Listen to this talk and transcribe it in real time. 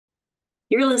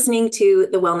You're listening to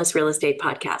the Wellness Real Estate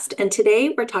Podcast, and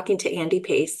today we're talking to Andy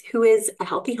Pace, who is a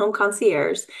healthy home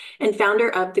concierge and founder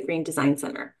of the Green Design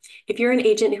Center. If you're an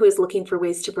agent who is looking for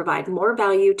ways to provide more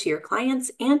value to your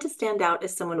clients and to stand out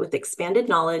as someone with expanded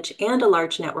knowledge and a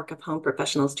large network of home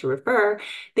professionals to refer,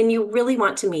 then you really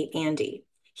want to meet Andy.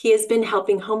 He has been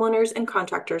helping homeowners and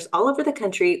contractors all over the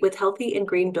country with healthy and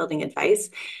green building advice,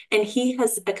 and he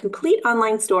has a complete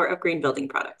online store of green building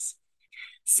products.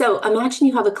 So imagine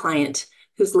you have a client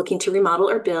who's looking to remodel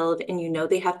or build, and you know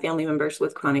they have family members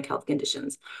with chronic health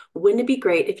conditions. Wouldn't it be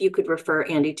great if you could refer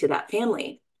Andy to that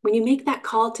family? When you make that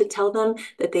call to tell them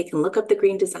that they can look up the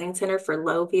Green Design Center for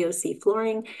low VOC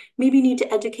flooring, maybe you need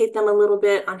to educate them a little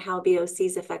bit on how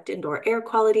VOCs affect indoor air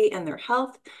quality and their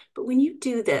health. But when you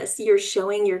do this, you're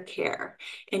showing your care,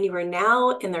 and you are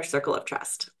now in their circle of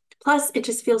trust. Plus, it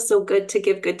just feels so good to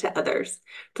give good to others.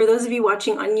 For those of you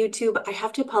watching on YouTube, I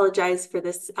have to apologize for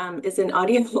this is an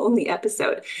audio only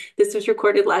episode. This was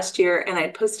recorded last year and I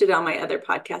posted on my other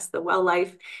podcast, The Well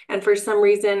Life. And for some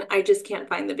reason, I just can't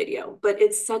find the video, but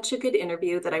it's such a good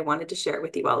interview that I wanted to share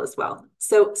with you all as well.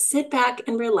 So sit back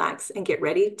and relax and get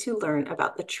ready to learn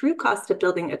about the true cost of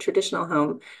building a traditional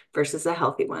home versus a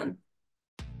healthy one.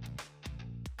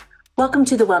 Welcome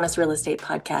to the Wellness Real Estate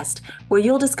Podcast, where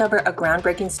you'll discover a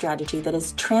groundbreaking strategy that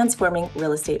is transforming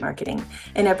real estate marketing.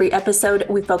 In every episode,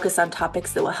 we focus on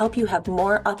topics that will help you have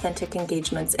more authentic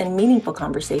engagements and meaningful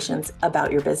conversations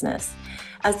about your business.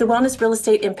 As the wellness real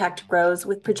estate impact grows,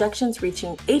 with projections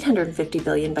reaching $850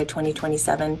 billion by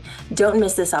 2027, don't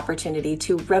miss this opportunity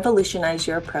to revolutionize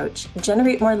your approach,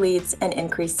 generate more leads, and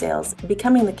increase sales,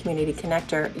 becoming the community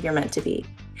connector you're meant to be.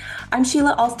 I'm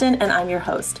Sheila Alston, and I'm your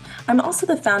host. I'm also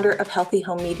the founder of Healthy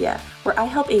Home Media, where I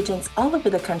help agents all over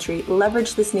the country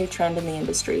leverage this new trend in the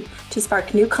industry to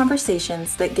spark new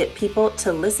conversations that get people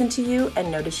to listen to you and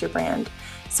notice your brand.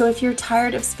 So if you're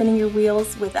tired of spinning your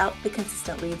wheels without the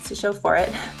consistent leads to show for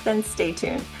it, then stay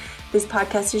tuned. This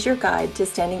podcast is your guide to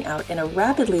standing out in a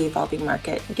rapidly evolving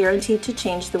market, guaranteed to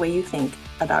change the way you think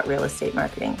about real estate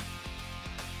marketing.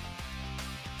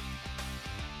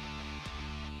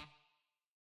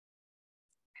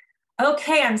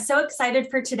 Okay, I'm so excited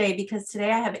for today because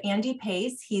today I have Andy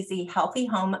Pace. He's the Healthy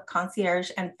Home Concierge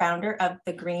and founder of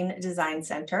the Green Design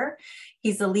Center.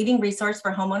 He's the leading resource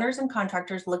for homeowners and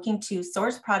contractors looking to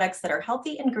source products that are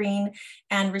healthy and green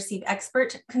and receive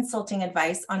expert consulting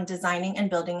advice on designing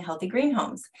and building healthy green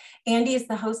homes. Andy is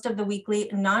the host of the weekly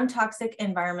Non-Toxic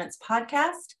Environments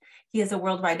podcast. He is a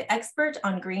worldwide expert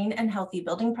on green and healthy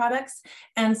building products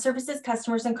and services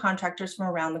customers and contractors from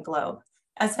around the globe.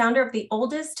 As founder of the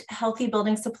oldest healthy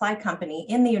building supply company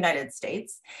in the United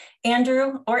States,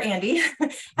 Andrew, or Andy,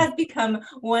 has become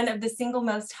one of the single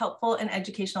most helpful and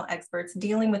educational experts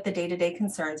dealing with the day-to-day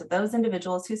concerns of those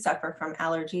individuals who suffer from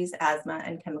allergies, asthma,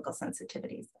 and chemical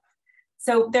sensitivities.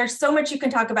 So there's so much you can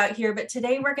talk about here, but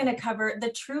today we're going to cover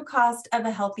the true cost of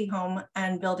a healthy home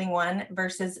and building one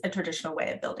versus a traditional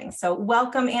way of building. So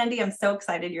welcome, Andy. I'm so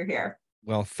excited you're here.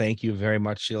 Well, thank you very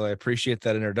much, Sheila. I appreciate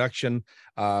that introduction.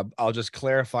 I'll just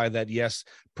clarify that, yes,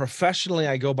 professionally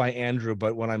I go by Andrew,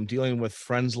 but when I'm dealing with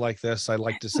friends like this, I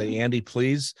like to say Andy,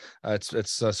 please.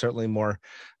 It's certainly more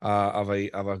of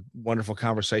a wonderful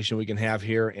conversation we can have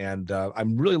here, and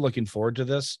I'm really looking forward to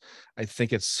this. I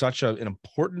think it's such an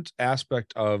important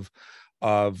aspect of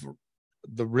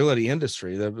the realty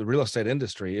industry, the real estate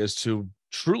industry, is to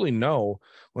truly know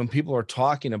when people are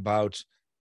talking about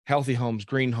healthy homes,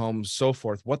 green homes, so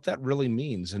forth, what that really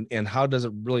means and how does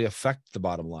it really affect the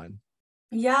bottom line?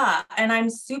 Yeah, and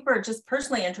I'm super just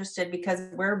personally interested because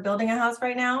we're building a house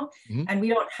right now and we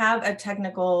don't have a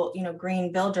technical,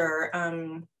 green builder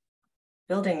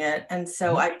building it. And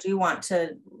so I do want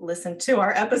to listen to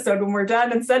our episode when we're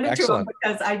done and send it to them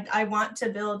because I want to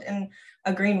build in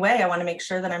a green way. I want to make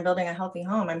sure that I'm building a healthy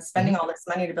home. I'm spending all this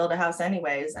money to build a house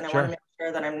anyways, and I want to make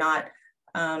sure that I'm not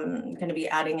going to be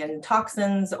adding in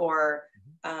toxins or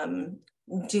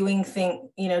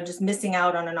just missing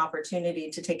out on an opportunity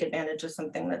to take advantage of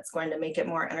something that's going to make it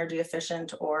more energy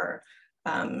efficient or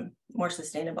more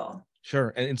sustainable.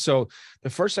 Sure. And so the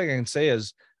first thing I can say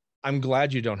is I'm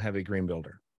glad you don't have a green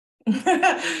builder.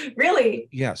 Really?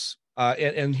 Yes.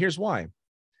 And here's why.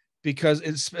 Because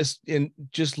it's in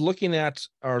just looking at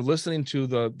or listening to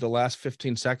the last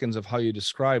 15 seconds of how you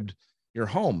described your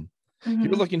home.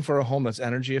 You're looking for a home that's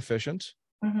energy efficient,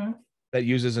 that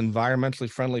uses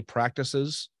environmentally friendly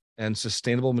practices and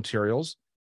sustainable materials,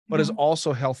 but is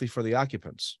also healthy for the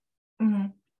occupants.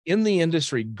 In the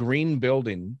industry, green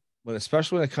building,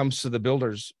 especially when it comes to the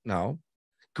builders now,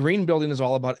 green building is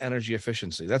all about energy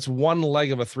efficiency. That's one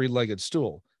leg of a three-legged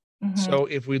stool. So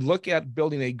if we look at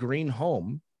building a green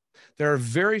home, There are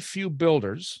very few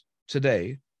builders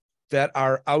today that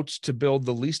are out to build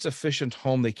the least efficient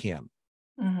home they can.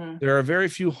 Mm-hmm. There are very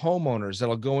few homeowners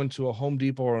that'll go into a Home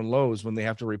Depot or a Lowe's when they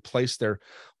have to replace their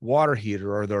water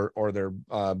heater or their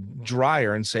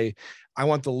dryer and say, I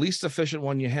want the least efficient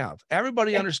one you have.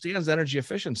 Everybody understands energy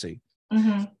efficiency.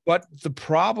 Mm-hmm. But the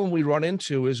problem we run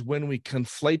into is when we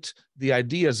conflate the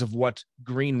ideas of what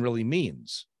green really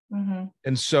means. Mm-hmm.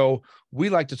 And so we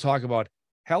like to talk about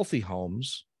healthy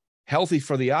homes, healthy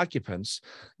for the occupants.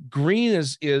 Green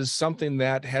is something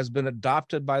that has been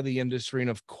adopted by the industry. And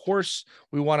of course,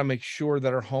 we want to make sure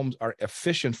that our homes are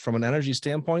efficient from an energy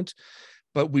standpoint.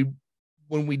 But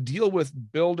when we deal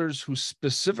with builders who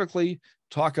specifically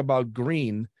talk about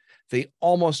green, they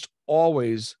almost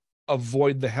always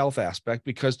avoid the health aspect,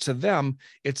 because to them,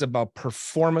 it's about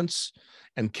performance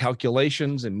and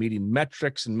calculations and meeting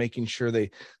metrics and making sure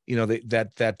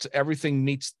that everything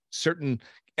meets certain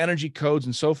energy codes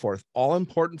and so forth. All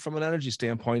important from an energy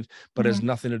standpoint, but has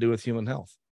nothing to do with human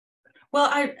health. Well,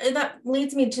 that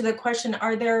leads me to the question,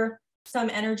 are there some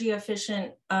energy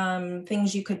efficient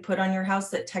things you could put on your house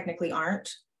that technically aren't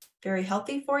very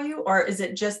healthy for you? Or is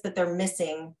it just that they're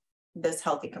missing this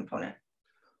healthy component?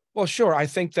 Well, sure. I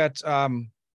think that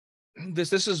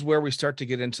this is where we start to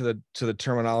get into the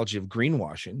terminology of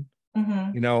greenwashing.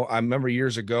 Mm-hmm. I remember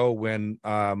years ago when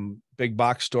big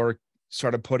box store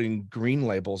started putting green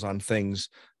labels on things.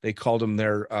 They called them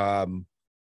their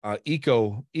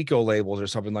eco labels or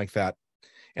something like that.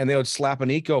 And they would slap an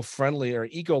eco-friendly or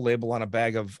eco label on a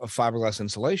bag of fiberglass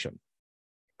insulation.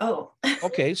 Oh.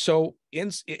 Okay. So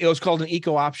it was called an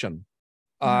eco option.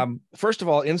 First of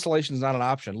all, insulation is not an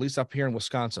option, at least up here in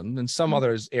Wisconsin. In some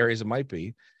other areas it might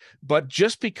be, but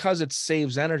just because it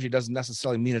saves energy doesn't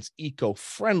necessarily mean it's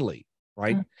eco-friendly,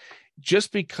 right?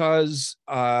 Just because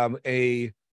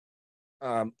let's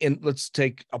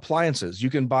take appliances. You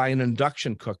can buy an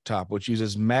induction cooktop, which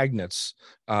uses magnets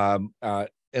and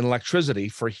electricity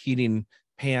for heating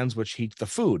pans, which heat the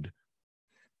food,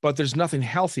 but there's nothing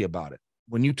healthy about it.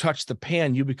 When you touch the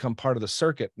pan, you become part of the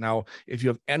circuit. Now, if you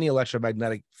have any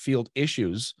electromagnetic field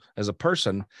issues as a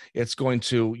person, it's going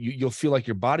to, you'll feel like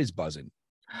your body's buzzing.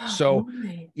 So,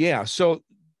 yeah. So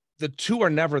the two are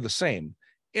never the same.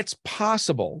 It's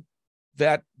possible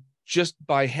that just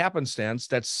by happenstance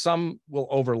that some will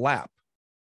overlap.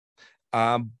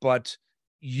 But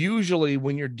usually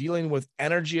when you're dealing with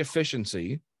energy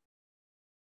efficiency,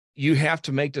 you have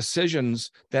to make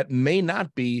decisions that may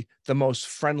not be the most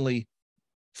friendly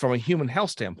from a human health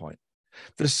standpoint.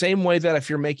 The same way that if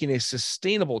you're making a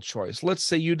sustainable choice, let's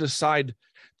say you decide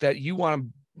that you want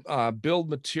to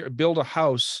build a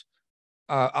house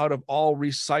out of all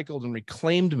recycled and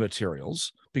reclaimed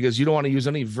materials because you don't want to use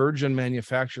any virgin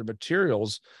manufactured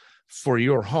materials for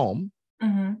your home.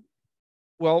 Mm-hmm.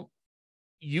 Well,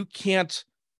 you can't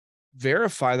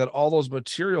verify that all those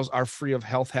materials are free of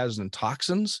health hazards and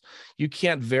toxins. You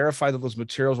can't verify that those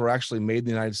materials were actually made in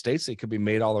the United States. They could be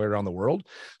made all the way around the world.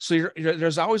 So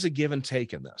there's always a give and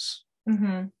take in this.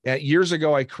 Mm-hmm. Years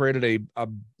ago, I created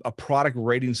a product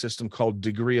rating system called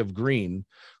Degree of Green,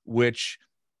 which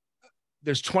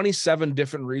there's 27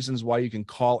 different reasons why you can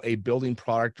call a building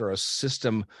product or a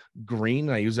system green.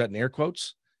 And I use that in air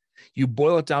quotes. You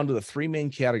boil it down to the three main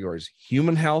categories: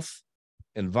 human health,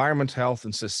 environment health,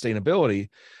 and sustainability.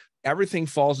 Everything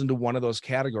falls into one of those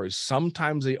categories.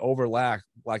 Sometimes they overlap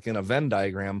like in a Venn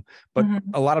diagram, but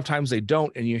a lot of times they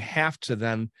don't. And you have to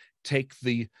then take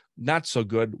the not so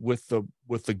good with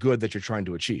the good that you're trying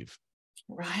to achieve.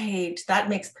 Right. That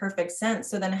makes perfect sense.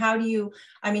 So then how do you,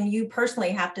 you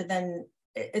personally have to then,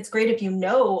 it's great if you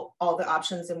know all the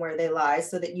options and where they lie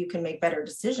so that you can make better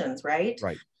decisions, right?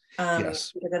 Right.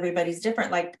 Yes. Because everybody's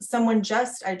different. Like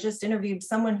I just interviewed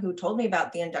someone who told me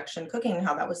about the induction cooking and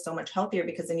how that was so much healthier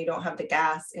because then you don't have the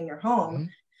gas in your home. Mm-hmm.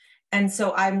 And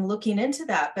so I'm looking into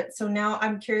that. But so now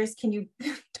I'm curious, can you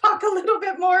talk a little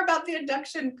bit more about the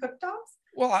induction cooktops?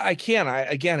 Well, I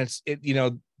can.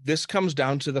 This comes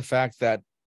down to the fact that,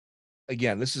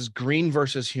 again, this is green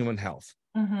versus human health.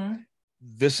 Mm-hmm.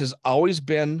 This has always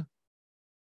been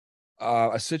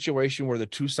a situation where the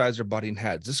two sides are butting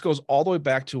heads. This goes all the way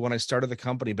back to when I started the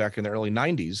company back in the early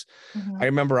 90s. Mm-hmm. I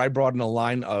remember I brought in a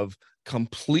line of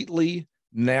completely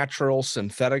natural,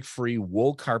 synthetic-free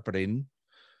wool carpeting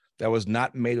that was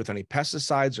not made with any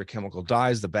pesticides or chemical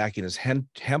dyes. The backing is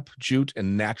hemp, jute,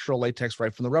 and natural latex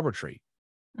right from the rubber tree.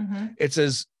 Mm-hmm.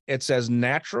 It's as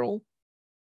natural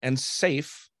and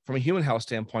safe from a human health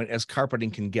standpoint as carpeting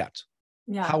can get.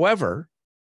 Yeah. However,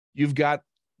 you've got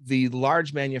the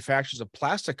large manufacturers of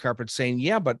plastic carpet saying,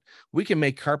 yeah, but we can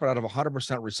make carpet out of 100%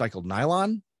 recycled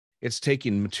nylon. It's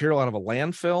taking material out of a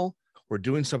landfill. We're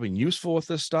doing something useful with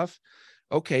this stuff.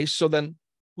 Okay, so then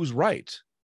who's right?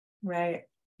 Right.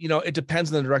 It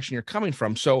depends on the direction you're coming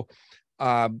from. So,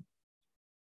 again,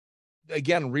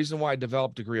 reason why I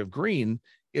developed Degree of Green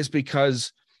is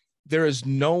because there is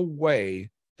no way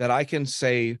that I can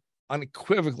say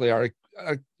unequivocally or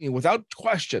without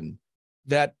question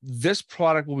that this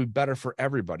product will be better for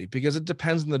everybody, because it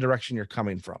depends on the direction you're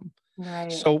coming from.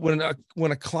 Right. So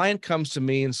when a client comes to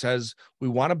me and says, we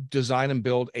want to design and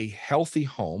build a healthy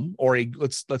home, or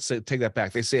let's say, take that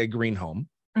back, they say a green home.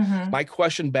 My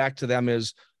question back to them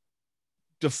is,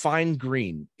 define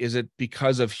green. Is it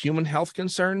because of human health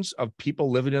concerns of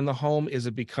people living in the home? Is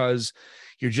it because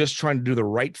you're just trying to do the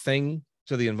right thing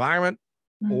to the environment?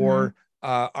 Or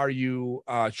are you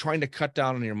trying to cut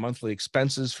down on your monthly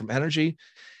expenses from energy?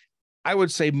 I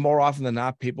would say more often than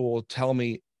not, people will tell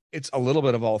me it's a little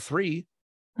bit of all three,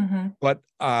 but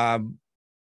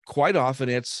quite often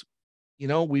it's,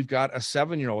 we've got a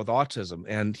 7-year-old with autism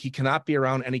and he cannot be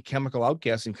around any chemical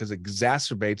outgassing because it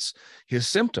exacerbates his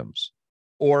symptoms.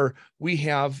 Or we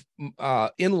have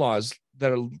in-laws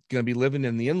that are going to be living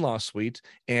in the in-law suite,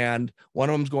 and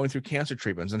one of them's going through cancer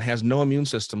treatments and has no immune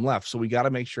system left. So we got to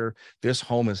make sure this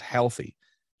home is healthy.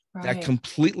 Right. That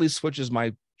completely switches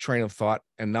my train of thought.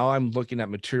 And now I'm looking at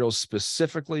materials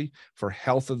specifically for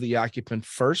health of the occupant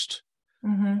first.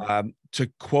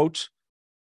 To quote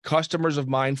customers of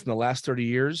mine from the last 30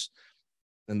 years,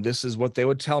 and this is what they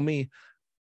would tell me: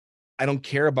 I don't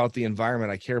care about the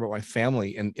environment. I care about my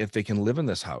family and if they can live in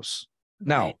this house. Right.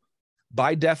 Now,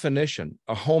 by definition,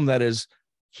 a home that is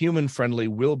human friendly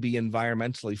will be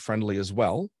environmentally friendly as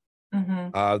well.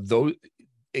 Though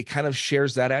it kind of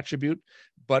shares that attribute,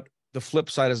 but the flip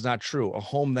side is not true. A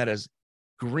home that is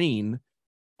green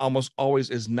almost always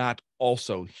is not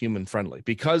also human friendly,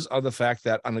 because of the fact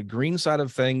that on the green side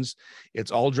of things,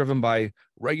 it's all driven by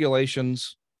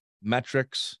regulations,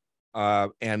 metrics,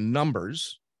 and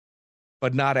numbers,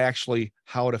 but not actually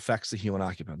how it affects the human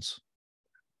occupants.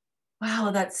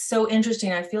 Wow, that's so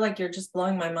interesting. I feel like you're just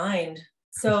blowing my mind.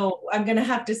 So I'm going to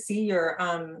have to see your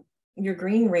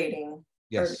green rating,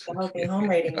 yes, or the healthy home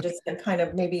rating, just to kind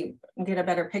of maybe get a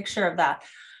better picture of that.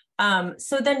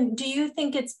 So then do you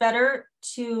think it's better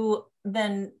to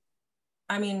then,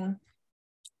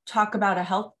 talk about a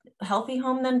healthy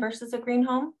home then versus a green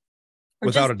home? Or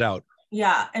without a doubt.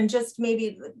 Yeah. And just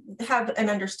maybe have an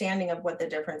understanding of what the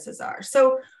differences are.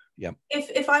 So yeah,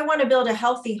 if I want to build a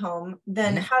healthy home,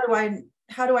 then how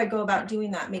do I go about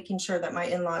doing that, making sure that my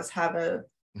in-laws have a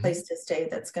place to stay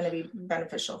that's going to be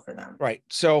beneficial for them? Right.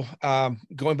 So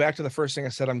going back to the first thing I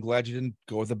said, I'm glad you didn't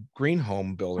go with a green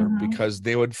home builder, because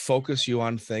they would focus you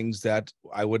on things that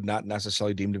I would not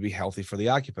necessarily deem to be healthy for the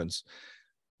occupants.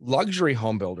 Luxury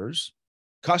home builders,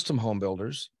 custom home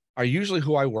builders are usually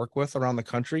who I work with around the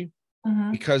country,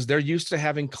 because they're used to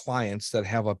having clients that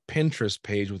have a Pinterest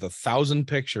page with 1,000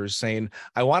 pictures saying,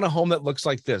 I want a home that looks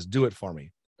like this, do it for me.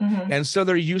 And so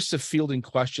they're used to fielding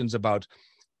questions about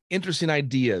interesting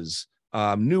ideas,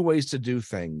 new ways to do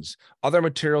things, other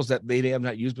materials that they have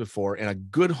not used before. And a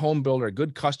good home builder, a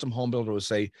good custom home builder would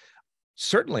say,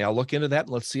 certainly, I'll look into that.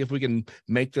 Let's see if we can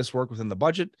make this work within the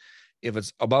budget. If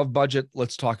it's above budget,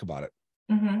 let's talk about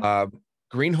it.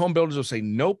 Green home builders will say,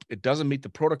 nope, it doesn't meet the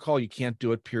protocol. You can't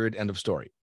do it, period, end of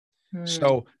story.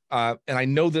 So, and I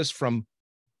know this from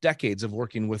decades of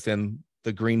working within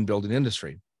the green building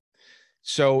industry.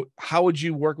 So how would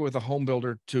you work with a home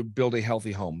builder to build a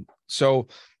healthy home? So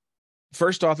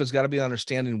first off, it's got to be an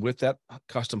understanding with that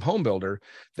custom home builder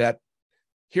that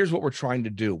here's what we're trying to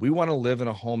do. We want to live in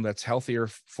a home that's healthier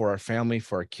for our family,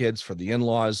 for our kids, for the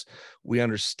in-laws. We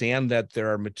understand that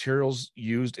there are materials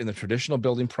used in the traditional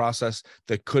building process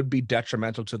that could be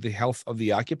detrimental to the health of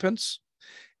the occupants.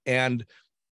 And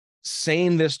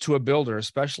saying this to a builder,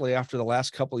 especially after the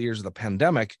last couple of years of the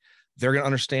pandemic, they're going to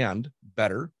understand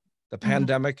better. The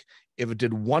pandemic, if it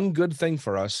did one good thing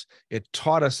for us, it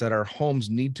taught us that our homes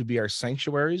need to be our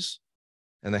sanctuaries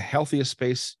and the healthiest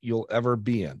space you'll ever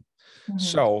be in.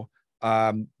 So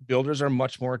builders are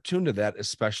much more attuned to that,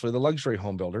 especially the luxury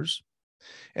home builders.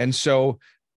 And so,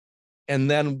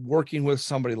 and then working with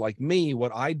somebody like me,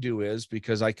 what I do is,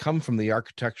 because I come from the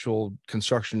architectural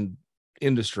construction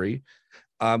industry,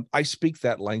 I speak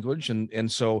that language. And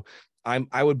so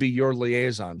I would be your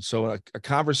liaison. So a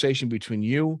conversation between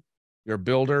you, your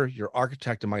builder, your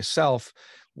architect, and myself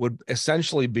would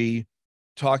essentially be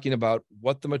talking about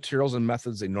what the materials and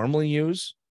methods they normally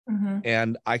use.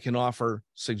 And I can offer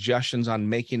suggestions on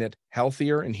making it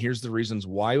healthier. And here's the reasons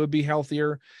why it would be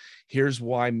healthier. Here's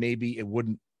why maybe it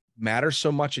wouldn't matter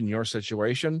so much in your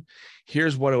situation.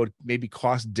 Here's what it would maybe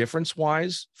cost difference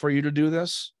wise for you to do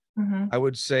this. Mm-hmm. I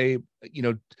would say,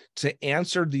 to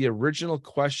answer the original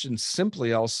question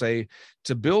simply, I'll say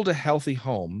to build a healthy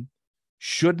home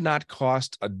should not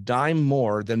cost a dime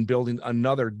more than building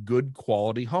another good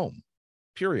quality home,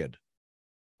 period.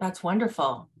 That's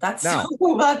wonderful. That's so,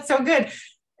 Now, that's so good.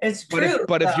 It's true,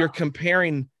 but if though. you're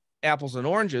comparing apples and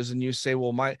oranges and you say,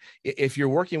 well, if you're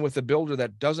working with a builder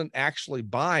that doesn't actually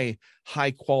buy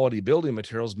high quality building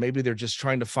materials, maybe they're just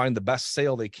trying to find the best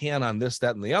sale they can on this,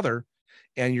 that, and the other,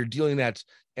 and you're dealing at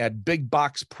big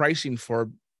box pricing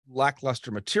for lackluster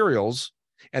materials,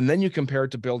 and then you compare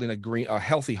it to building a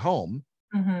healthy home,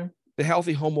 Mm-hmm. the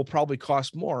healthy home will probably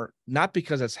cost more, not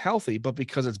because it's healthy, but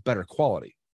because it's better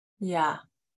quality. Yeah,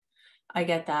 I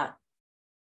get that.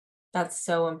 That's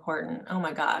so important. Oh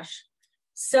my gosh.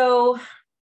 So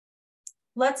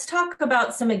let's talk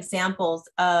about some examples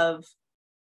of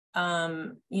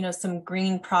some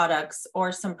green products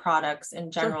or some products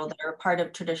in Sure. general that are part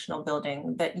of traditional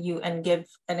building and give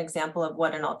an example of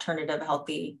what an alternative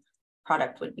healthy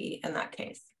product would be in that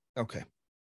case. Okay.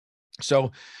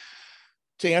 So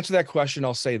to answer that question,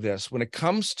 I'll say this. When it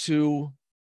comes to,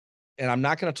 and I'm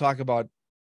not going to talk about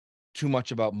too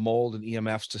much about mold and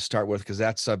EMFs to start with, because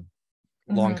that's a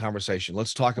long conversation.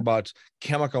 Let's talk about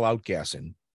chemical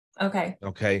outgassing. Okay.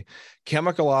 Okay.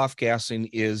 Chemical off-gassing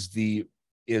is the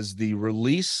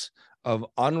release of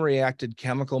unreacted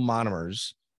chemical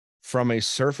monomers from a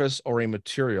surface or a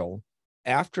material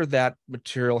after that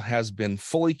material has been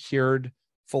fully cured,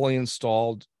 fully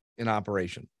installed in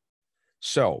operation.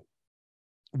 So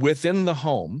within the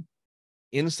home,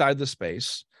 inside the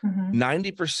space,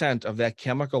 90% of that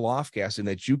chemical off-gassing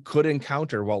that you could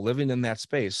encounter while living in that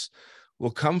space will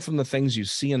come from the things you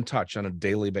see and touch on a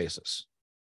daily basis.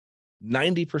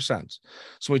 90%.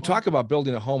 So we talk about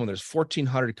building a home and there's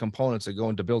 1,400 components that go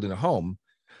into building a home.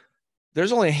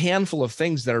 There's only a handful of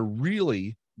things that are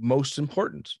really most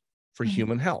important for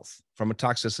human health from a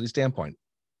toxicity standpoint.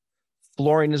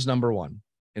 Flooring is number one.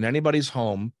 In anybody's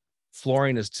home,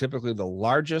 flooring is typically the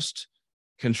largest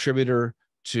contributor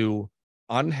to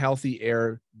unhealthy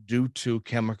air due to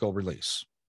chemical release.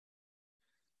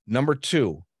 Number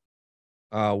two,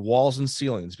 walls and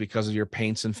ceilings because of your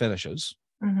paints and finishes.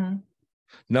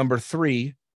 Number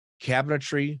three,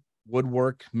 cabinetry,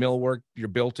 woodwork, millwork, your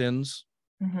built-ins.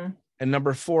 And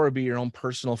number four would be your own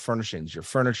personal furnishings, your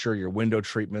furniture, your window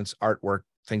treatments, artwork,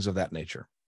 things of that nature.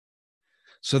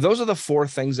 So those are the four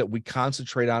things that we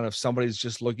concentrate on if somebody's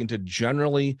just looking to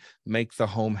generally make the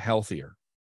home healthier.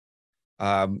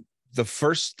 The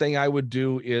first thing I would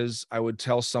do is I would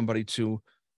tell somebody to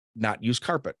not use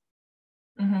carpet.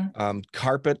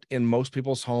 Carpet in most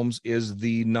people's homes is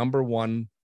the number one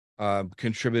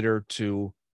contributor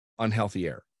to unhealthy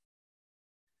air.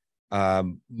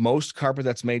 Most carpet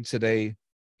that's made today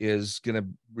is going to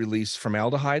release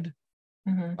formaldehyde.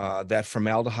 That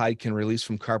formaldehyde can release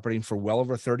from carpeting for well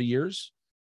over 30 years.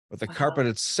 But the carpet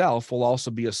itself will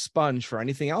also be a sponge for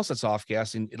anything else that's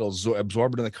off-gassing. It'll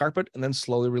absorb it in the carpet and then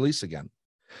slowly release again.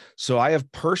 So I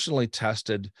have personally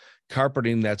tested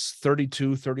carpeting that's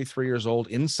 32, 33 years old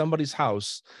in somebody's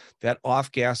house that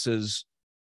off-gasses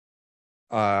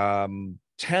 10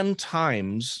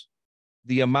 times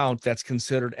the amount that's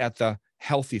considered at the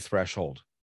healthy threshold.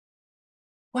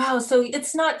 Wow. So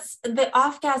it's not, the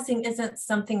off-gassing isn't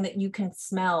something that you can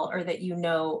smell or that is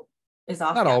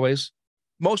off-gassing. Not always.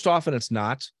 Most often it's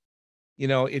not.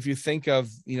 If you think of,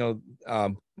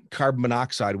 carbon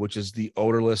monoxide, which is the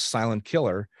odorless silent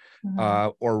killer,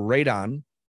 or radon,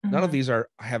 none of these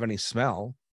have any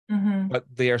smell, but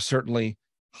they are certainly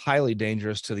highly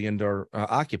dangerous to the indoor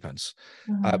occupants.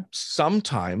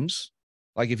 Sometimes,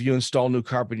 like if you install new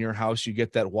carpet in your house, you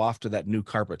get that waft of that new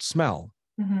carpet smell.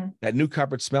 That new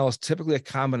carpet smell is typically a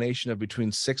combination of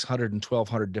between 600 and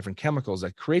 1,200 different chemicals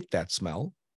that create that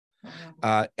smell.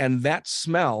 And that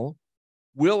smell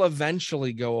will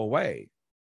eventually go away.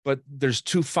 But there's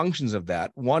two functions of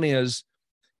that. One is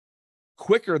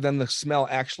quicker than the smell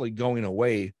actually going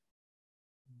away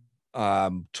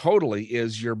totally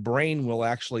is your brain will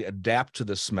actually adapt to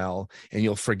the smell and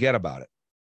you'll forget about it.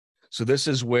 So this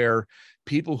is where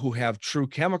people who have true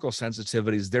chemical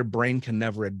sensitivities, their brain can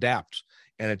never adapt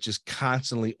and it just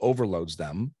constantly overloads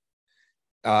them.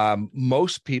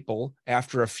 Most people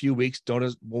after a few weeks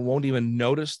won't even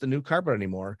notice the new carpet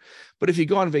anymore. But if you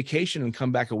go on vacation and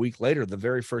come back a week later, the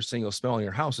very first thing you'll smell in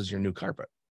your house is your new carpet.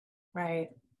 Right.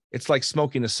 It's like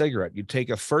smoking a cigarette. You take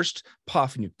a first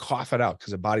puff and you cough it out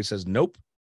because the body says nope.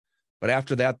 But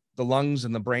after that, the lungs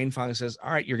and the brain finally says,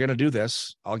 all right, you're going to do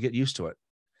this. I'll get used to it.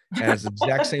 And it's the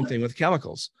exact same thing with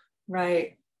chemicals.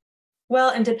 Right. Well,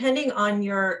 and depending on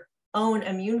your own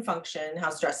immune function, how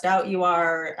stressed out you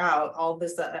are, all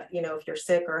this, if you're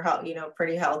sick or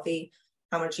pretty healthy,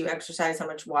 how much you exercise, how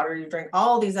much water you drink,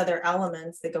 all these other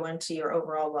elements that go into your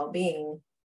overall well-being.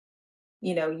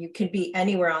 You could be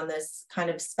anywhere on this kind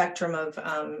of spectrum of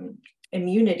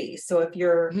immunity. So if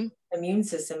your immune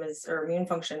system or immune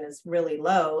function is really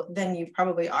low, then you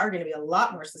probably are going to be a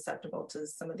lot more susceptible to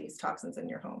some of these toxins in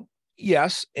your home.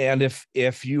 Yes. And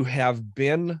if you have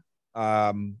been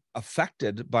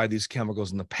affected by these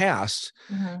chemicals in the past,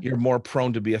 you're more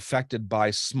prone to be affected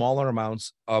by smaller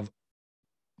amounts of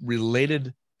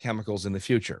related chemicals in the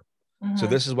future. So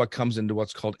this is what comes into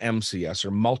what's called MCS,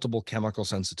 or multiple chemical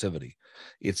sensitivity.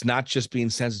 It's not just being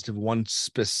sensitive to one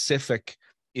specific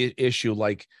issue,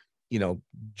 like,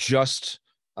 just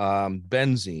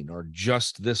benzene or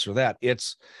just this or that.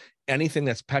 It's anything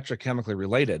that's petrochemically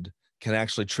related can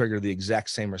actually trigger the exact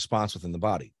same response within the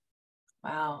body.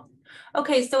 Wow.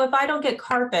 Okay. So if I don't get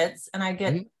carpets and I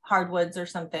get hardwoods or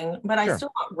something, but I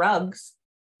still want rugs.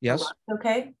 Yes. Rugs,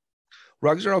 okay.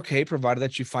 Rugs are okay, provided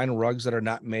that you find rugs that are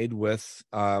not made with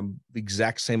the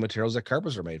exact same materials that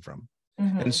carpets are made from.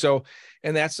 And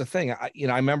that's the thing. I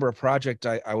remember a project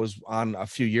I was on a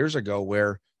few years ago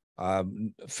where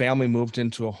family moved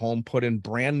into a home, put in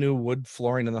brand new wood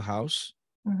flooring in the house,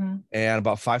 and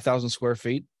about 5,000 square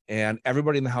feet, and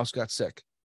everybody in the house got sick,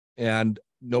 and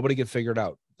nobody could figure it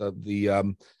out.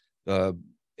 The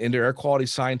indoor air quality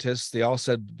scientists, they all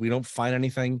said, we don't find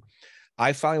anything.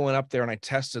 I finally went up there and I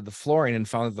tested the flooring and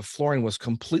found that the flooring was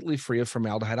completely free of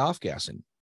formaldehyde off-gassing.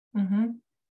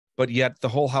 But yet the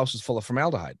whole house is full of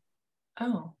formaldehyde.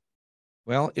 Oh.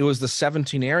 Well, it was the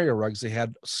 17 area rugs they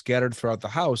had scattered throughout the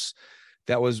house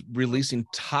that was releasing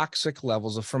toxic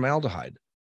levels of formaldehyde.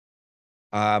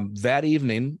 That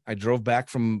evening, I drove back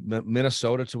from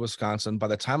Minnesota to Wisconsin. By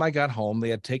the time I got home, they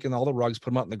had taken all the rugs,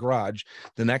 put them out in the garage.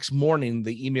 The next morning,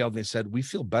 they emailed and they said, we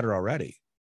feel better already.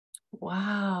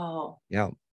 Wow.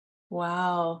 Yeah.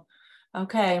 Wow.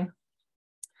 Okay.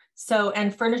 So,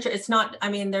 and furniture, it's not,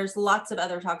 there's lots of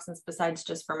other toxins besides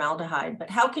just formaldehyde, but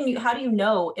how do you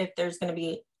know if there's going to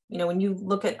be, when you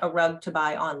look at a rug to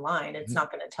buy online, it's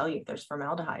not going to tell you if there's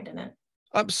formaldehyde in it.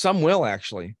 Some will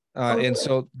actually. Really? And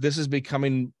so this is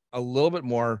becoming a little bit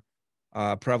more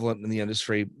prevalent in the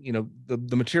industry.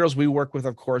 The materials we work with,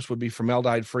 of course, would be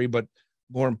formaldehyde free, but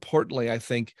more importantly, I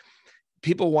think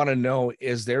people want to know,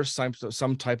 is there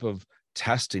some type of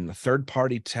testing, a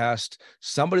third-party test,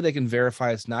 somebody they can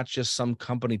verify it's not just some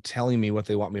company telling me what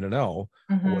they want me to know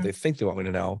or what they think they want me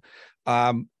to know.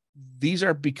 These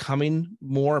are becoming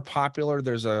more popular.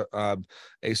 There's a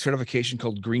certification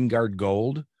called Green Guard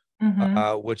Gold,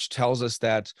 which tells us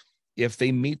that if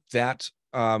they meet that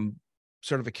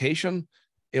certification,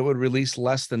 it would release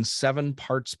less than 7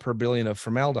 parts per billion of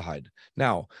formaldehyde.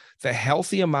 Now, the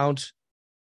healthy amount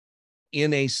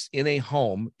in a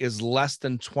home is less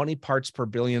than 20 parts per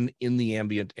billion in the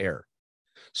ambient air.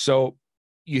 So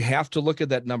you have to look at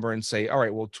that number and say, all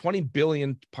right, well, 20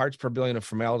 billion parts per billion of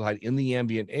formaldehyde in the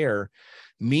ambient air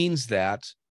means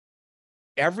that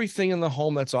everything in the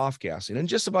home that's off-gassing, and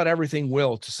just about everything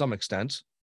will to some extent,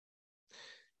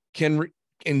 can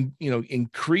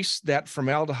increase that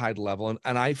formaldehyde level.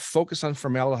 And I focus on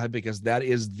formaldehyde because that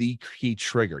is the key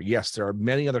trigger. Yes, there are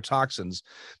many other toxins,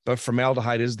 but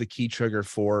formaldehyde is the key trigger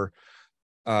for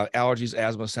allergies,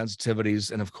 asthma,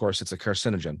 sensitivities, and of course, it's a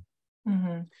carcinogen.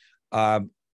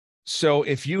 So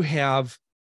if you have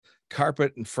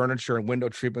carpet and furniture and window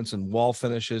treatments and wall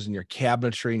finishes and your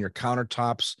cabinetry and your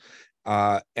countertops,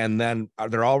 and then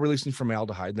they're all releasing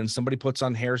formaldehyde. Then somebody puts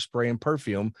on hairspray and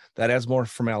perfume that adds more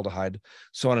formaldehyde,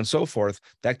 so on and so forth.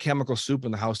 That chemical soup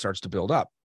in the house starts to build up.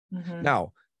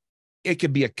 Now, it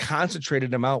could be a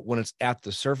concentrated amount when it's at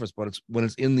the surface, but when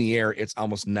it's in the air, it's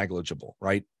almost negligible,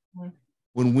 right?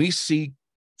 When we see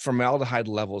formaldehyde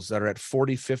levels that are at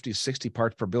 40, 50, 60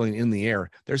 parts per billion in the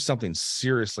air, there's something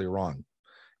seriously wrong.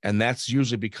 And that's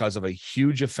usually because of a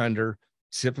huge offender,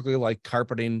 typically like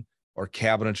carpeting or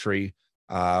cabinetry,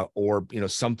 or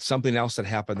something else that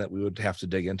happened that we would have to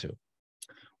dig into.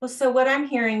 Well, so what I'm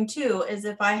hearing too is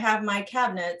if I have my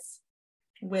cabinets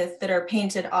that are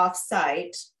painted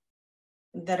off-site,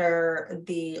 that are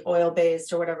the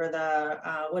oil-based or whatever, the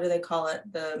what do they call it,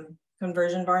 the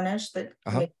conversion varnish that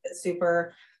makes it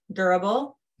super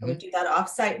durable. I would do that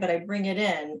off-site, but I bring it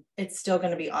in, it's still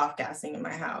going to be off-gassing in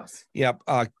my house. Yeah,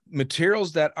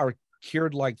 materials that are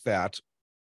cured like that,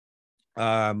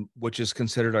 which is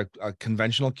considered a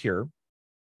conventional cure,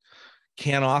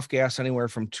 can off-gas anywhere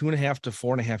from 2.5 to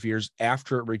 4.5 years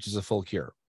after it reaches a full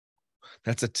cure.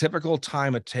 That's a typical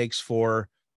time it takes for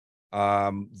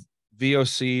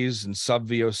VOCs and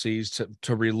sub-VOCs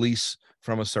to release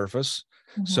from a surface.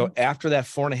 So after that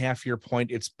 4.5-year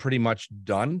point, it's pretty much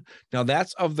done. Now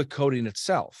that's of the coating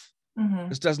itself.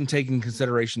 This doesn't take in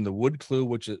consideration the wood glue,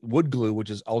 which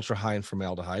is ultra high in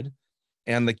formaldehyde,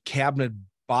 and the cabinet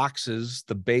boxes,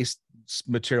 the base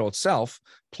material itself,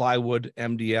 plywood,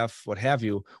 MDF, what have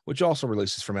you, which also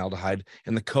releases formaldehyde,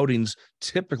 and the coatings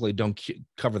typically don't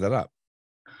cover that up.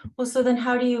 Well, so then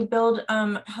how do you build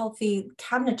healthy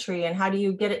cabinetry, and how do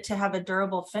you get it to have a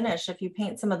durable finish? If you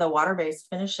paint some of the water-based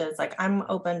finishes, like I'm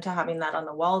open to having that on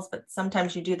the walls, but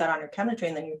sometimes you do that on your cabinetry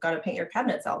and then you've got to paint your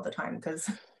cabinets all the time because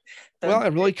well,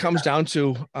 it really comes down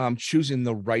to choosing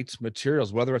the right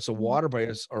materials, whether it's a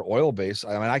water-based or oil-based.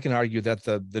 I mean, I can argue that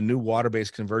the new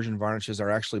water-based conversion varnishes are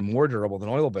actually more durable than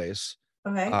oil-based,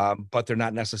 but they're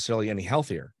not necessarily any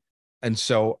healthier. And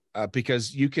so,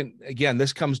 because you can, again,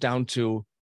 this comes down to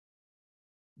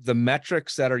the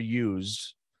metrics that are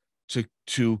used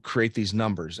to create these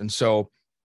numbers. And so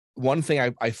one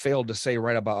thing I failed to say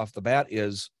right about off the bat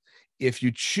is if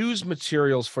you choose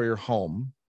materials for your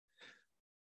home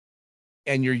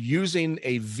and you're using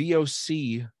a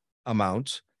VOC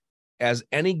amount as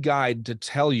any guide to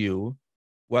tell you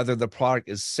whether the product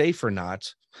is safe or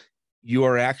not, you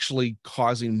are actually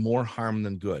causing more harm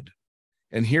than good.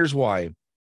 And here's why.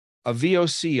 A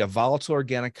VOC, a volatile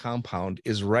organic compound,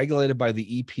 is regulated by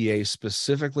the EPA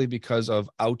specifically because of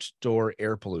outdoor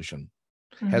air pollution.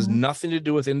 Has nothing to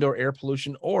do with indoor air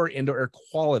pollution or indoor air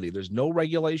quality. There's no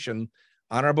regulation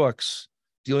on our books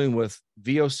dealing with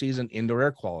VOCs and indoor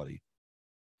air quality.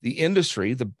 The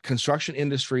industry, the construction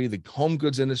industry, the home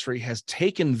goods industry has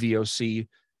taken VOC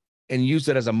and used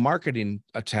it as a marketing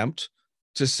attempt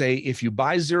to say, if you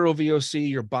buy zero VOC,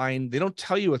 you're buying, they don't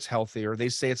tell you it's healthier. They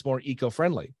say it's more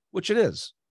eco-friendly, which it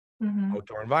is,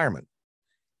 outdoor environment.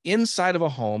 Inside of a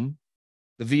home,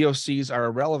 the VOCs are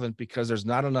irrelevant because there's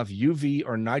not enough UV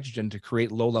or nitrogen to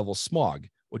create low-level smog,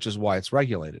 which is why it's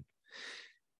regulated.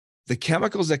 The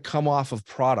chemicals that come off of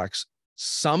products,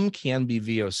 some can be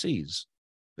VOCs.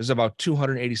 There's about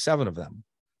 287 of them.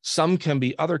 Some can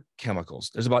be other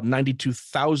chemicals. There's about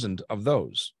 92,000 of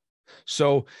those.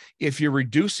 So if you're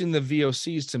reducing the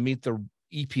VOCs to meet the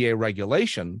EPA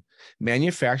regulation,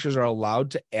 manufacturers are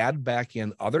allowed to add back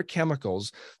in other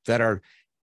chemicals that are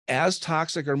as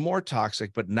toxic or more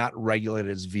toxic, but not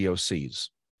regulated as VOCs.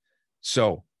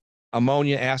 So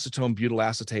ammonia, acetone, butyl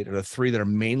acetate are the three that are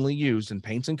mainly used in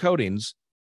paints and coatings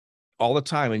all the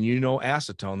time. And you know,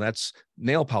 acetone, that's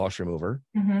nail polish remover,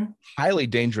 highly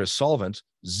dangerous solvent,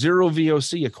 zero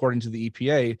VOC according to the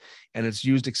EPA, and it's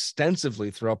used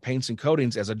extensively throughout paints and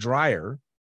coatings as a dryer,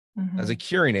 as a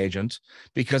curing agent,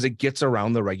 because it gets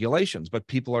around the regulations, but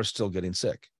people are still getting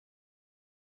sick.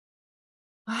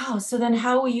 Wow. So then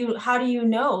how do you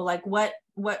know, like what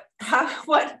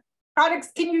products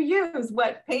can you use?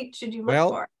 What paint should you look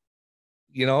for?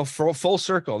 You know, for full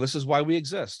circle, this is why we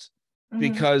exist,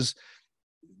 because,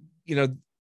 you know,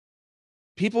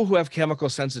 people who have chemical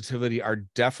sensitivity are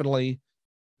definitely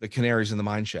the canaries in the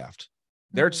mine shaft.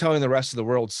 They're telling the rest of the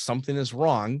world something is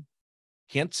wrong.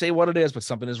 Can't say what it is, but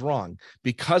something is wrong.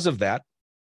 Because of that,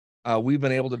 we've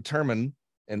been able to determine,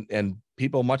 and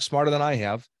people much smarter than I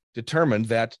have, determined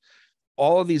that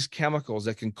all of these chemicals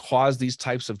that can cause these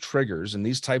types of triggers and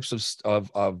these types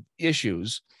of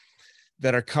issues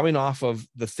that are coming off of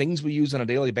the things we use on a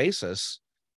daily basis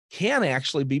can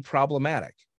actually be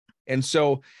problematic. And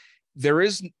so there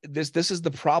is this is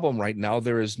the problem right now.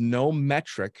 There is no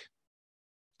metric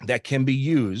that can be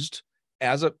used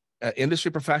as an industry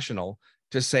professional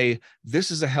to say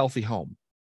this is a healthy home,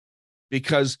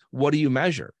 because what do you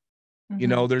measure? You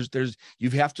know, you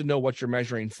have to know what you're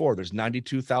measuring for. There's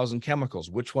 92,000 chemicals.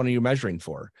 Which one are you measuring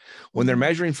for? When they're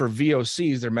measuring for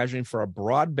VOCs, they're measuring for a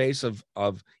broad base of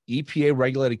EPA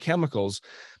regulated chemicals,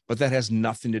 but that has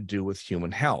nothing to do with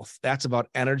human health. That's about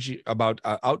energy, about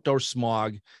outdoor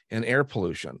smog and air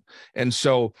pollution. And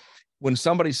so when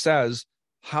somebody says,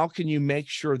 how can you make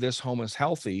sure this home is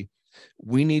healthy?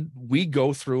 We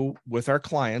go through with our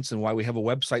clients, and why we have a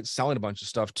website selling a bunch of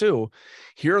stuff too.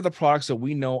 Here are the products that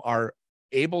we know are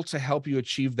able to help you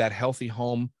achieve that healthy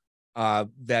home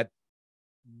that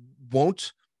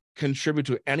won't contribute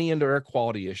to any indoor air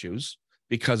quality issues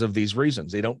because of these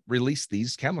reasons. They don't release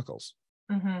these chemicals.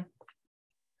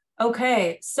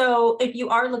 Okay, so if you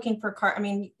are looking for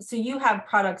so you have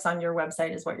products on your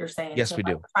website, is what you're saying? Yes, so we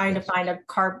do. Trying to find a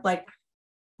carpet, like,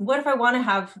 what if I want to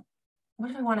have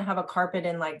a carpet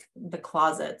in like the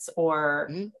closets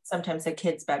or sometimes the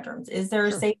kids' bedrooms? Is there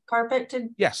a safe carpet to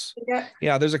Yes. to get?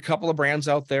 Yeah, there's a couple of brands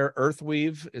out there.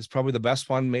 Earthweave is probably the best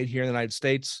one made here in the United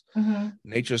States.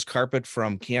 Nature's Carpet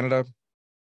from Canada.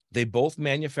 They both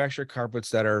manufacture carpets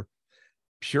that are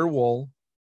pure wool,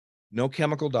 no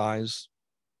chemical dyes,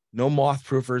 no moth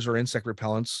proofers or insect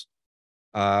repellents.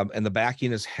 And the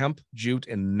backing is hemp, jute,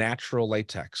 and natural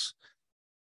latex.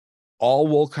 All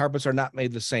wool carpets are not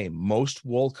made the same. Most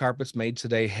wool carpets made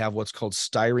today have what's called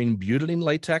styrene butadiene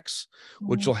latex,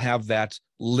 which will have that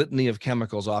litany of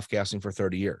chemicals off-gassing for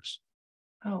 30 years.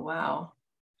 Oh, wow.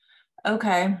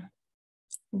 Okay.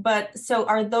 But so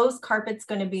are those carpets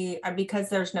going to be, because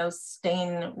there's no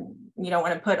stain, you don't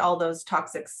want to put all those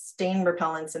toxic stain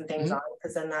repellents and things on,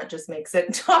 because then that just makes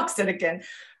it toxic again.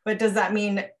 But does that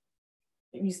mean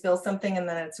you spill something and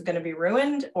then it's going to be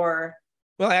ruined, or?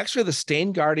 Well, actually, the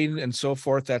stain guarding and so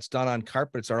forth that's done on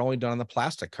carpets are only done on the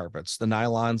plastic carpets, the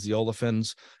nylons, the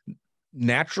olefins.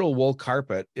 Natural wool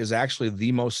carpet is actually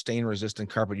the most stain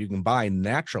resistant carpet you can buy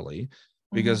naturally,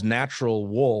 because natural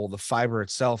wool, the fiber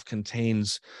itself,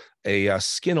 contains a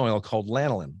skin oil called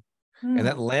lanolin. And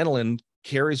that lanolin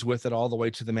carries with it all the way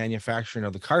to the manufacturing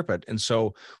of the carpet. And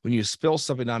so when you spill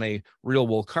something on a real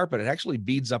wool carpet, it actually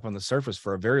beads up on the surface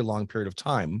for a very long period of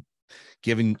time,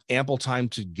 giving ample time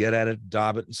to get at it,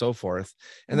 daub it, and so forth.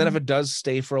 And then if it does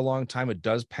stay for a long time, it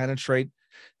does penetrate.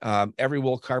 Every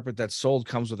wool carpet that's sold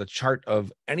comes with a chart of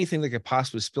anything that could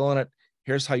possibly spill in it.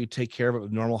 Here's how you take care of it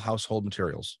with normal household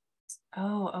materials.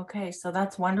 Oh, okay. So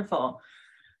that's wonderful.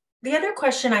 The other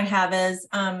question I have is,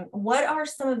 what are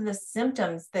some of the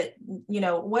symptoms that,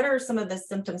 what are some of the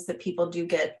symptoms that people do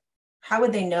get? How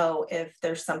would they know if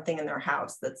there's something in their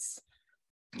house that's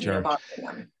bothering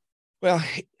them? Well,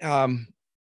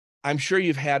 I'm sure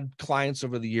you've had clients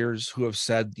over the years who have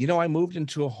said, I moved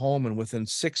into a home and within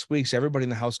 6 weeks, everybody in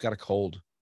the house got a cold.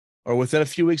 Or within a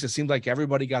few weeks, it seemed like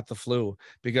everybody got the flu,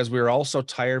 because we were all so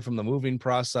tired from the moving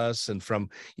process and from,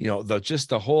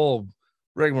 the whole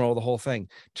rigmarole, the whole thing.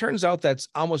 Turns out that's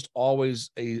almost always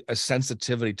a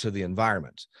sensitivity to the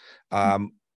environment.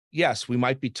 Yes, we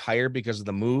might be tired because of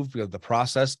the move, because of the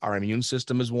process. Our immune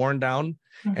system is worn down,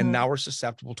 and now we're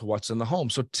susceptible to what's in the home.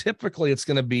 So typically it's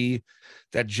going to be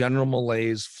that general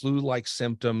malaise, flu-like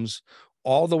symptoms,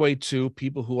 all the way to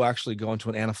people who actually go into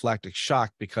an anaphylactic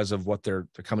shock because of what they're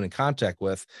coming in contact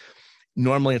with.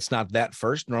 Normally, it's not that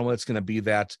first. Normally, it's going to be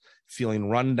that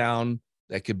feeling run down.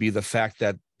 That could be the fact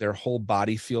that their whole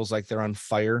body feels like they're on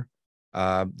fire.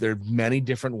 There are many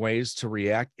different ways to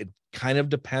react. It kind of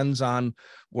depends on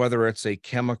whether it's a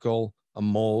chemical, a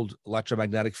mold,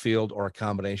 electromagnetic field, or a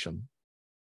combination.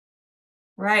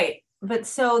 Right. But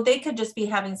so they could just be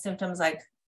having symptoms like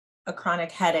a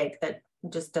chronic headache that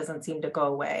just doesn't seem to go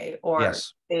away, or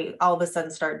they all of a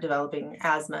sudden start developing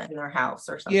asthma in their house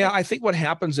or something. Yeah, I think what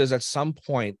happens is at some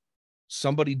point,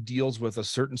 somebody deals with a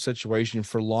certain situation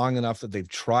for long enough that they've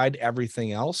tried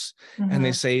everything else, and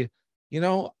they say,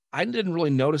 I didn't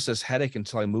really notice this headache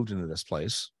until I moved into this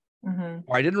place.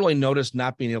 Or I didn't really notice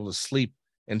not being able to sleep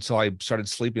until I started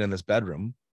sleeping in this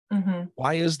bedroom.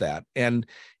 Why is that? And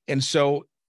so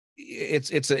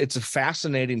it's a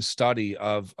fascinating study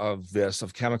of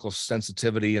chemical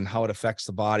sensitivity and how it affects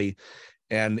the body.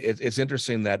 And it's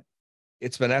interesting that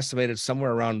it's been estimated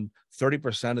somewhere around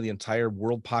 30% of the entire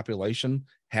world population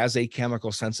has a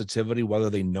chemical sensitivity, whether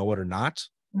they know it or not.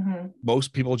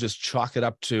 Most people just chalk it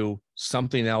up to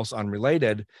something else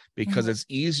unrelated, because it's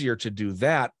easier to do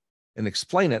that and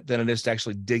explain it than it is to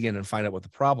actually dig in and find out what the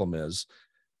problem is.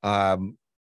 A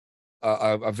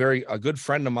good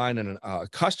friend of mine and a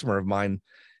customer of mine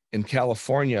in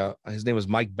California, his name was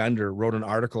Mike Bender, wrote an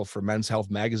article for Men's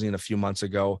Health magazine a few months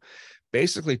ago,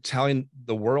 basically telling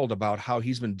the world about how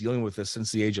he's been dealing with this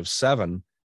since the age of 7.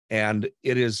 And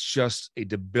it is just a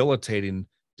debilitating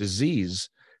disease.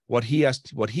 What he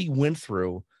went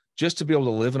through just to be able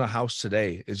to live in a house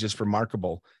today is just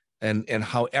remarkable. And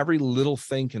how every little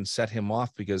thing can set him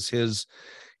off, because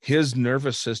his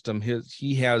nervous system,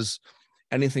 he has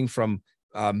anything from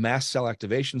mast cell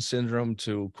activation syndrome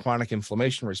to chronic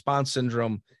inflammation response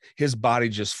syndrome. His body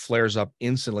just flares up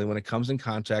instantly when it comes in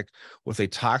contact with a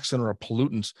toxin or a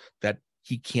pollutant that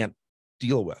he can't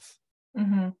deal with.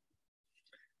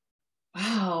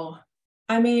 Wow.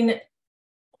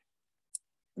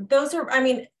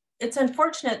 It's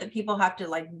unfortunate that people have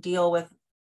to deal with,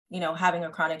 having a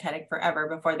chronic headache forever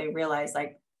before they realize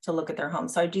to look at their home.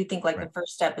 So I do think the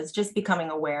first step is just becoming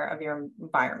aware of your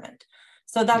environment.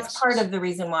 So that's part of the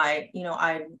reason why,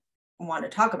 I want to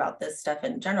talk about this stuff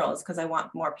in general, is because I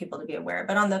want more people to be aware.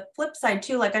 But on the flip side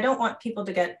too, I don't want people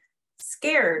to get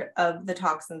scared of the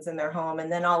toxins in their home and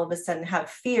then all of a sudden have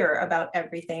fear about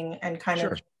everything, and kind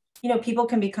of, people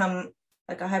can become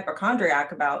like a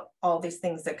hypochondriac about all these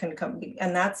things that can come,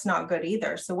 and that's not good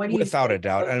either. So what do you Without a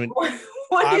doubt. I mean,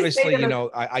 obviously,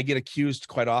 I get accused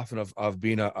quite often of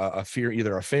being a fear,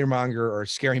 either a fearmonger or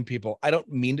scaring people. I don't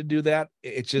mean to do that.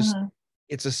 It's just,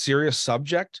 it's a serious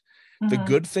subject. The Mhm.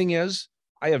 good thing is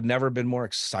I have never been more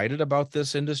excited about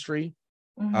this industry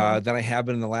Mhm. than I have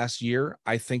been in the last year.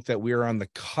 I think that we are on the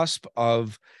cusp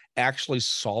of actually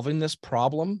solving this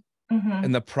problem. And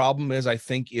Mhm. the problem is, I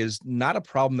think, is not a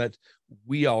problem that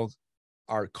we all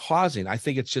are causing. I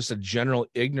think it's just a general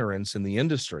ignorance in the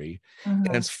industry, and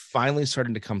Mhm. it's finally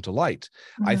starting to come to light.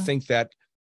 I Mhm. think that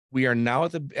we are now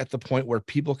at the point where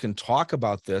people can talk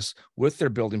about this with their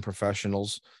building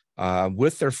professionals,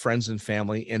 with their friends and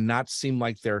family, and not seem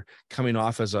like they're coming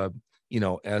off as a,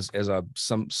 as a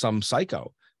some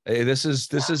psycho. This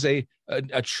is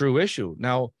a true issue.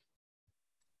 Now,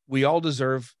 we all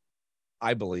deserve,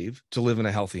 I believe, to live in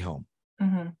a healthy home.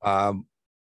 Mhm. Um,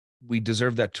 we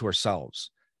deserve that to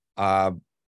ourselves. Uh,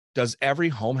 does every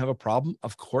home have a problem?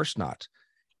 Of course not.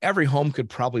 Every home could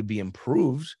probably be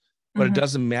improved, but it Mhm.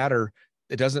 doesn't matter.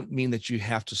 It doesn't mean that you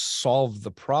have to solve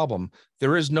the problem.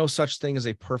 There is no such thing as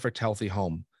a perfect, healthy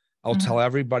home. I'll Mhm. tell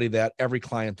everybody that, every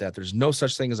client that there's no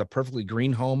such thing as a perfectly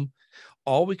green home.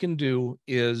 All we can do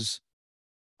is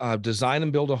design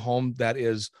and build a home that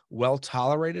is well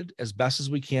tolerated as best as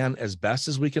we can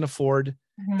afford,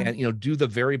 and Mhm. do the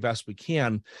very best we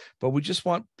can. But we just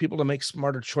want people to make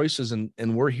smarter choices, and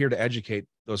we're here to educate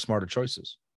those smarter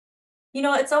choices.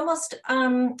 It's almost,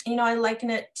 I liken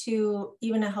it to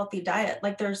even a healthy diet.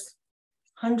 Like there's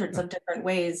hundreds Yeah, of different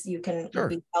ways you can sure.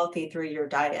 be healthy through your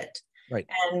diet. Right.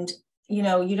 And, you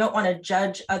don't want to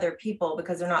judge other people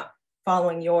because they're not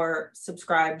following your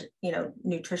subscribed,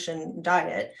 nutrition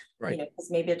diet, Right.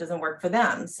 because maybe it doesn't work for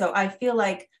them. So I feel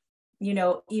like,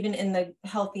 even in the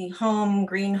healthy home,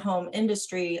 green home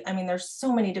industry, I mean, there's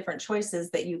so many different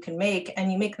choices that you can make,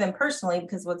 and you make them personally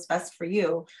because what's best for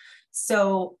you.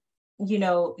 So,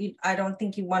 I don't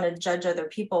think you want to judge other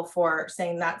people for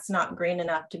saying that's not green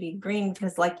enough to be green,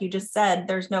 because like you just said,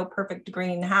 there's no perfect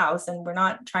greenhouse, and we're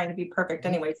not trying to be perfect Mhm.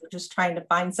 anyways. We're just trying to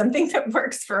find something that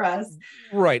works for us.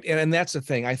 Right. And that's the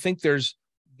thing. I think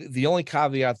the only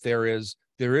caveat there is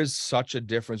such a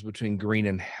difference between green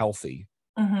and healthy.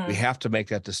 We Mm-hmm. have to make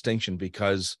that distinction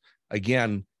because,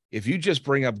 again, if you just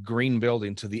bring up green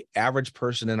building to the average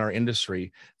person in our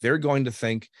industry, they're going to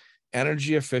think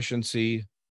energy efficiency,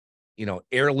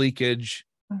 air leakage,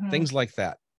 Mm-hmm. things like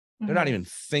that. They're not Mm-hmm. even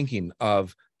thinking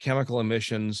of chemical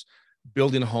emissions,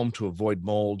 building a home to avoid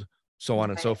mold, so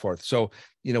on and so Right. forth. So,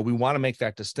 we want to make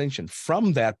that distinction.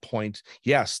 From that point,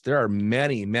 yes, there are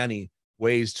many, many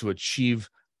ways to achieve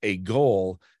a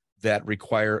goal that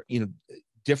require,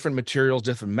 different materials,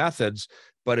 different methods,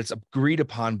 but it's agreed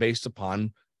upon based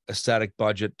upon aesthetic,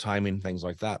 budget, timing, things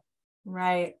like that.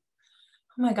 Right.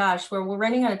 Oh my gosh, we're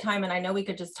running out of time, and I know we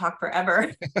could just talk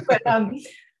forever. But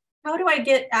how do I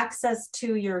get access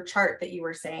to your chart that you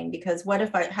were saying? Because what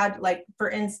if I had, like, for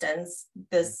instance,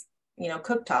 this,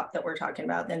 cooktop that we're talking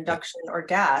about, the Yeah. induction or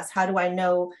gas? How do I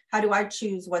know? How do I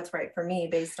choose what's right for me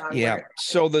based on Yeah. where?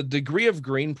 So the degree of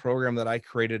green program that I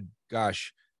created,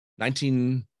 gosh,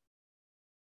 19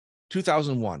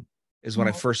 2001 is when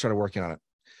I Mhm. first started working on it.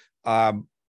 Um,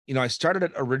 I started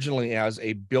it originally as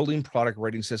a building product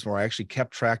rating system where I actually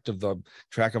kept track of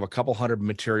a couple hundred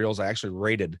materials I actually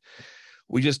rated.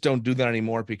 We just don't do that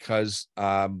anymore because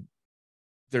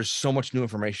there's so much new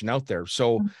information out there.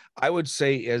 So I would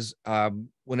say is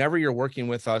whenever you're working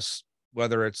with us,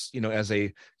 whether it's as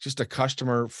just a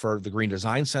customer for the Green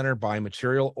Design Center buying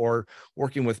material, or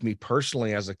working with me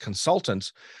personally as a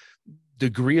consultant,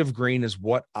 degree of green is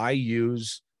what I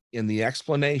use in the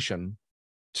explanation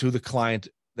to the client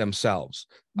themselves.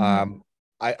 Mhm.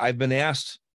 I've been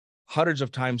asked hundreds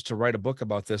of times to write a book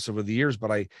about this over the years,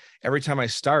 but every time I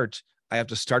start, I have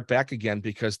to start back again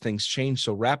because things change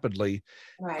so rapidly.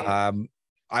 Right. Um,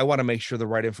 I want to make sure the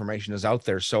right information is out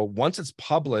there. So once it's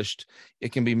published,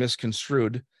 it can be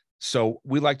misconstrued. So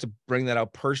we like to bring that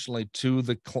out personally to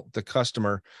the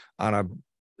customer on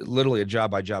literally a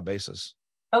job by job basis.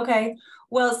 Okay.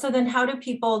 Well, so then how do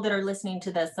people that are listening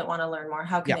to this that want to learn more,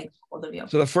 how can Yeah. they get hold of you?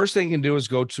 So the first thing you can do is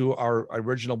go to our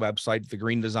original website,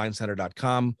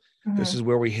 thegreendesigncenter.com. This Mhm. is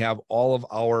where we have all of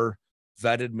our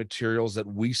vetted materials that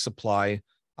we supply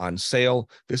on sale.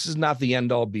 This is not the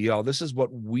end all be all. This is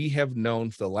what we have known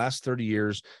for the last 30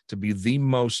 years to be the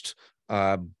most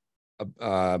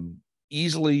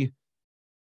easily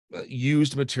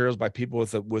used materials by people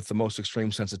with the most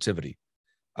extreme sensitivity.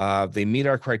 They meet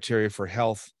our criteria for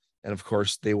health, and of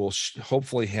course, they will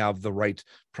hopefully have the right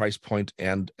price point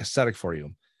and aesthetic for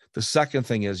you. The second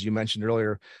thing is, you mentioned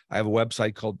earlier, I have a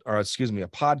website called, or excuse me, a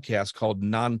podcast called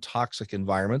Non-Toxic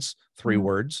Environments, 3 Mhm.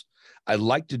 words. I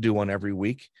like to do one every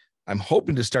week. I'm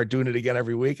hoping to start doing it again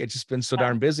every week. It's just been so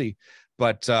darn busy,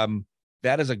 but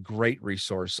that is a great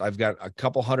resource. I've got a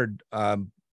couple hundred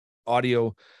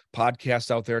audio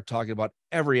podcasts out there talking about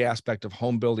every aspect of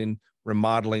home building,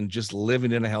 remodeling, just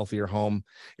living in a healthier home.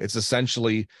 It's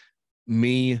essentially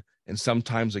me and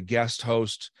sometimes a guest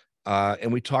host.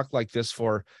 And we talk like this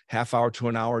for half hour to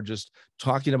an hour, just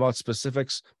talking about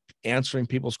specifics, answering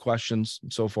people's questions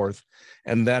and so forth.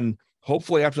 And then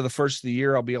hopefully after the first of the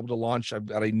year, I'll be able to launch. I've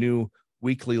got a new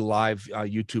weekly live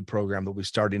YouTube program that we'll be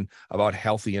starting about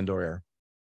healthy indoor air.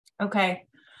 Okay.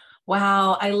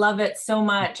 Wow. I love it so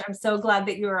much. I'm so glad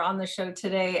that you are on the show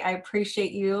today. I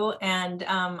appreciate you. And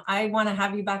I want to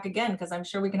have you back again, because I'm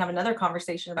sure we can have another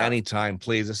conversation about it. Anytime,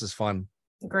 please. This is fun.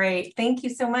 Great. Thank you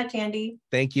so much, Andy.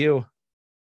 Thank you.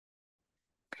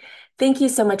 Thank you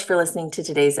so much for listening to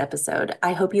today's episode.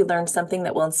 I hope you learned something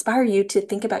that will inspire you to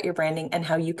think about your branding and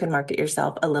how you can market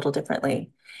yourself a little differently.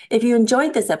 If you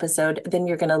enjoyed this episode, then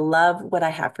you're going to love what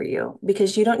I have for you,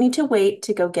 because you don't need to wait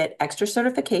to go get extra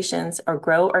certifications or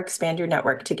grow or expand your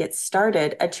network to get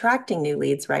started attracting new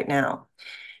leads right now.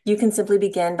 You can simply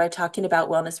begin by talking about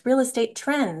wellness real estate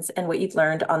trends and what you've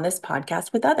learned on this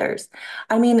podcast with others.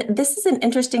 I mean, this is an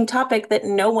interesting topic that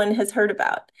no one has heard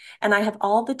about, and I have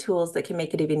all the tools that can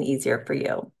make it even easier for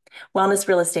you. Wellness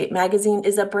Real Estate Magazine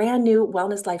is a brand new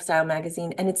wellness lifestyle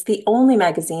magazine, and it's the only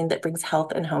magazine that brings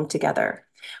health and home together.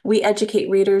 We educate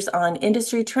readers on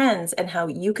industry trends and how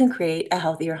you can create a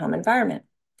healthier home environment.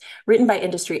 Written by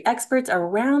industry experts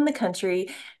around the country,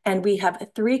 and we have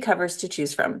 3 covers to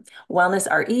choose from: Wellness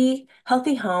RE,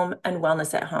 Healthy Home, and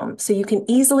Wellness at Home. So you can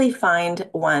easily find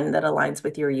one that aligns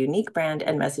with your unique brand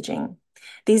and messaging.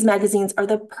 These magazines are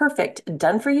the perfect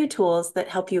done-for-you tools that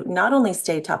help you not only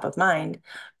stay top of mind,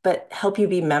 but help you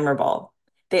be memorable.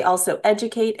 They also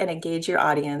educate and engage your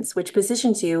audience, which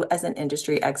positions you as an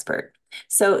industry expert.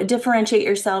 So differentiate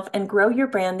yourself and grow your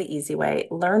brand the easy way.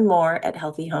 Learn more at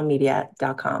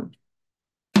healthyhomemedia.com.